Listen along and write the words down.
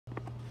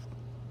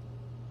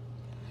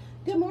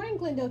Good morning,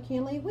 Glendale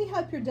Kinley. We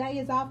hope your day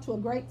is off to a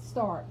great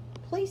start.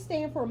 Please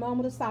stand for a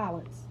moment of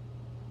silence.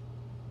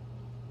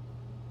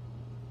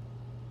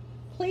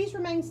 Please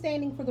remain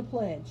standing for the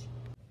pledge.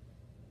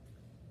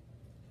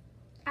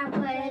 I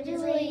pledge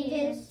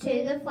allegiance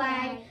to the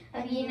flag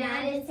of the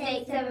United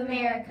States of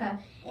America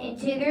and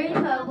to the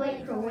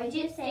republic for which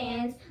it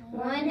stands,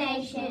 one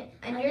nation,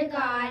 under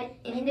God,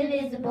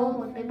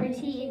 indivisible, with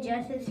liberty and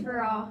justice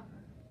for all.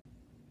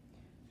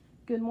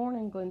 Good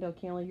morning, Glendale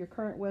Kinley. Your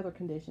current weather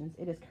conditions.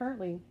 It is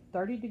currently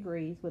 30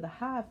 degrees with a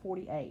high of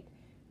 48.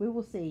 We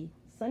will see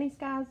sunny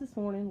skies this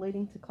morning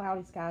leading to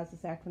cloudy skies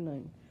this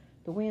afternoon.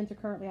 The winds are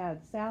currently out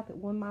of the south at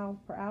 1 mile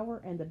per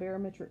hour and the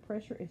barometric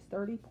pressure is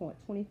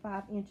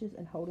 30.25 inches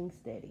and holding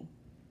steady.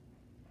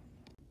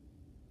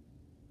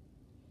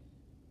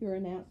 Your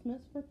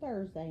announcements for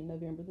Thursday,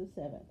 November the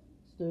 7th.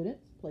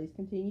 Students, please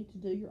continue to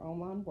do your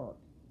online work.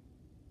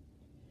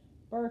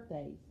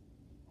 Birthdays.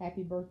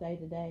 Happy birthday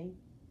today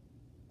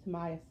to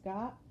Maya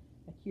Scott,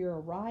 Akira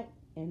Wright,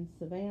 and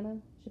Savannah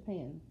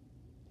Chapin.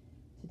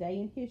 Today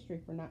in history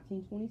for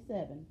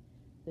 1927,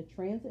 the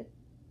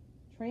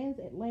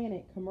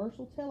transatlantic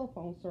commercial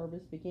telephone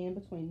service began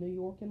between New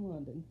York and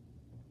London.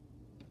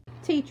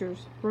 Teachers,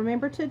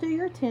 remember to do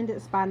your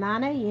attendance by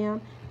 9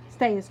 a.m.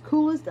 Stay as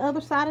cool as the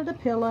other side of the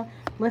pillow.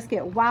 Let's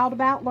get wild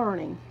about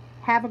learning.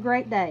 Have a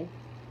great day.